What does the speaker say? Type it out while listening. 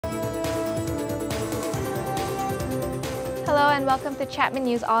and welcome to Chapman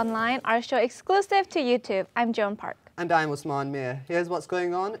News Online, our show exclusive to YouTube. I'm Joan Park. And I'm Usman. Here's what's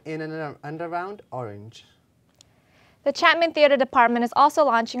going on in and around Orange. The Chapman Theatre Department is also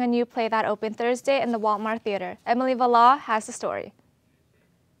launching a new play that opened Thursday in the Walmart Theatre. Emily Valla has the story.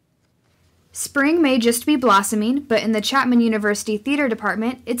 Spring may just be blossoming, but in the Chapman University Theatre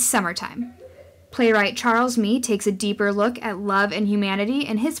Department, it's summertime. Playwright Charles Mee takes a deeper look at love and humanity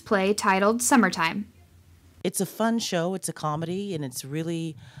in his play titled Summertime. It's a fun show, it's a comedy, and it's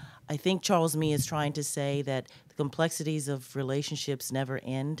really, I think Charles Mee is trying to say that the complexities of relationships never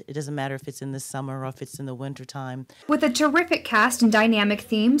end. It doesn't matter if it's in the summer or if it's in the wintertime. With a terrific cast and dynamic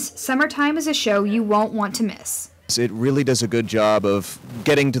themes, Summertime is a show you won't want to miss. It really does a good job of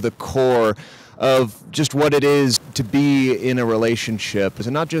getting to the core of just what it is to be in a relationship.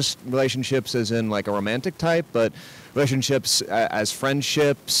 And not just relationships as in like a romantic type, but relationships as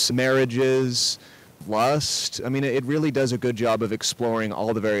friendships, marriages, lust. I mean, it really does a good job of exploring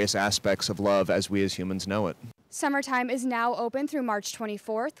all the various aspects of love as we as humans know it. Summertime is now open through March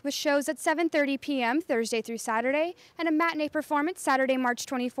 24th with shows at 7:30 p.m. Thursday through Saturday and a matinee performance Saturday, March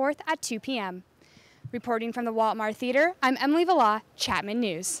 24th at 2 p.m. Reporting from the Walmart Theatre, I'm Emily Valla, Chapman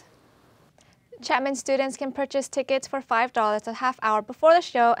News. Chapman students can purchase tickets for $5 a half hour before the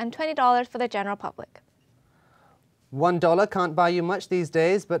show and $20 for the general public. $1 can't buy you much these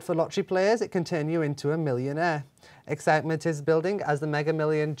days, but for lottery players, it can turn you into a millionaire. Excitement is building as the Mega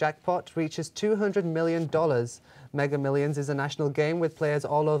Million jackpot reaches $200 million. Mega Millions is a national game with players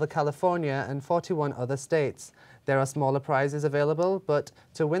all over California and 41 other states. There are smaller prizes available, but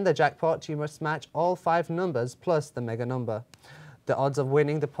to win the jackpot, you must match all 5 numbers plus the mega number. The odds of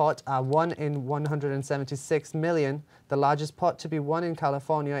winning the pot are 1 in 176 million. The largest pot to be won in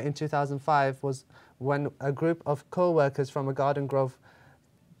California in 2005 was when a group of co-workers from a Garden Grove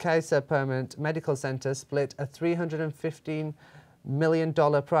Kaiser Permanent Medical Center split a $315 million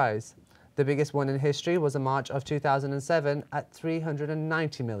prize. The biggest one in history was in March of 2007 at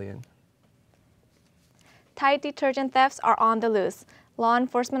 $390 million. Tide detergent thefts are on the loose. Law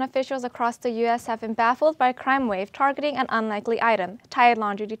enforcement officials across the U.S. have been baffled by a crime wave targeting an unlikely item, Tide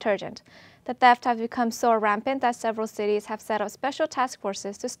laundry detergent. The theft has become so rampant that several cities have set up special task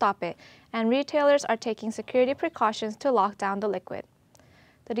forces to stop it, and retailers are taking security precautions to lock down the liquid.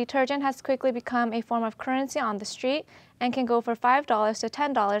 The detergent has quickly become a form of currency on the street and can go for $5 to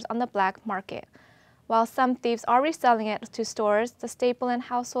 $10 on the black market. While some thieves are reselling it to stores, the staple in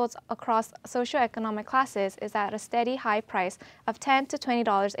households across socioeconomic classes is at a steady high price of $10 to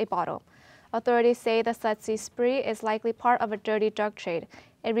 $20 a bottle. Authorities say the sudsy spree is likely part of a dirty drug trade.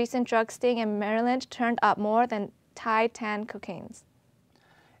 A recent drug sting in Maryland turned up more than Tide 10 cocaines.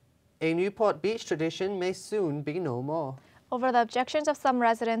 A Newport Beach tradition may soon be no more. Over the objections of some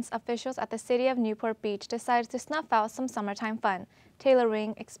residents, officials at the city of Newport Beach decided to snuff out some summertime fun. Taylor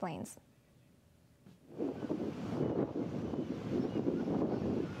Ring explains.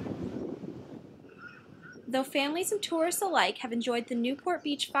 Though families and tourists alike have enjoyed the Newport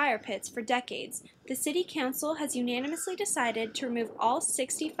Beach fire pits for decades, the City Council has unanimously decided to remove all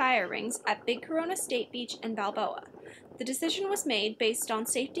 60 fire rings at Big Corona State Beach and Balboa. The decision was made based on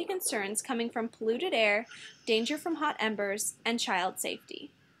safety concerns coming from polluted air, danger from hot embers, and child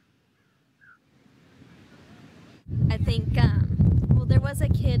safety. I think, well, there was a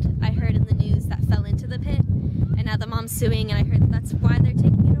kid I heard in the news that fell into the pit, and now the mom's suing, and I heard that's why they're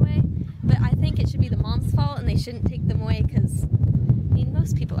taking it away. But I think it should be the mom's fault, and they shouldn't take them away because, I mean,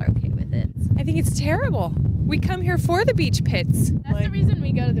 most people are okay with it. I think it's terrible. We come here for the beach pits. That's the reason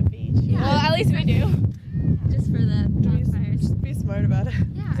we go to the beach. Yeah. Well, at least we do. Just for the bonfires. Just be smart about it.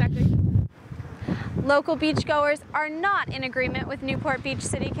 Yeah. Exactly. Local beachgoers are not in agreement with Newport Beach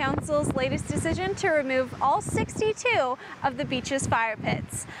City Council's latest decision to remove all 62 of the beach's fire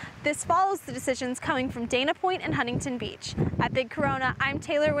pits. This follows the decisions coming from Dana Point and Huntington Beach. At Big Corona, I'm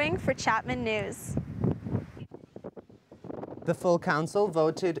Taylor Wing for Chapman News. The full council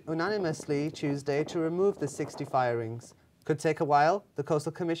voted unanimously Tuesday to remove the 60 fire rings. Could take a while. The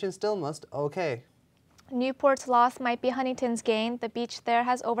Coastal Commission still must okay. Newport's loss might be Huntington's gain. The beach there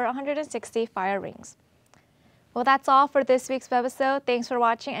has over 160 fire rings. Well, that's all for this week's webisode. Thanks for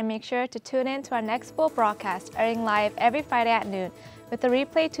watching, and make sure to tune in to our next full broadcast, airing live every Friday at noon, with a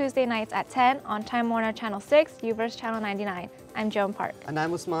replay Tuesday nights at 10 on Time Warner Channel 6, Uverse Channel 99. I'm Joan Park. And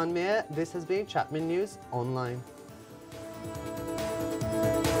I'm Usman. This has been Chapman News Online.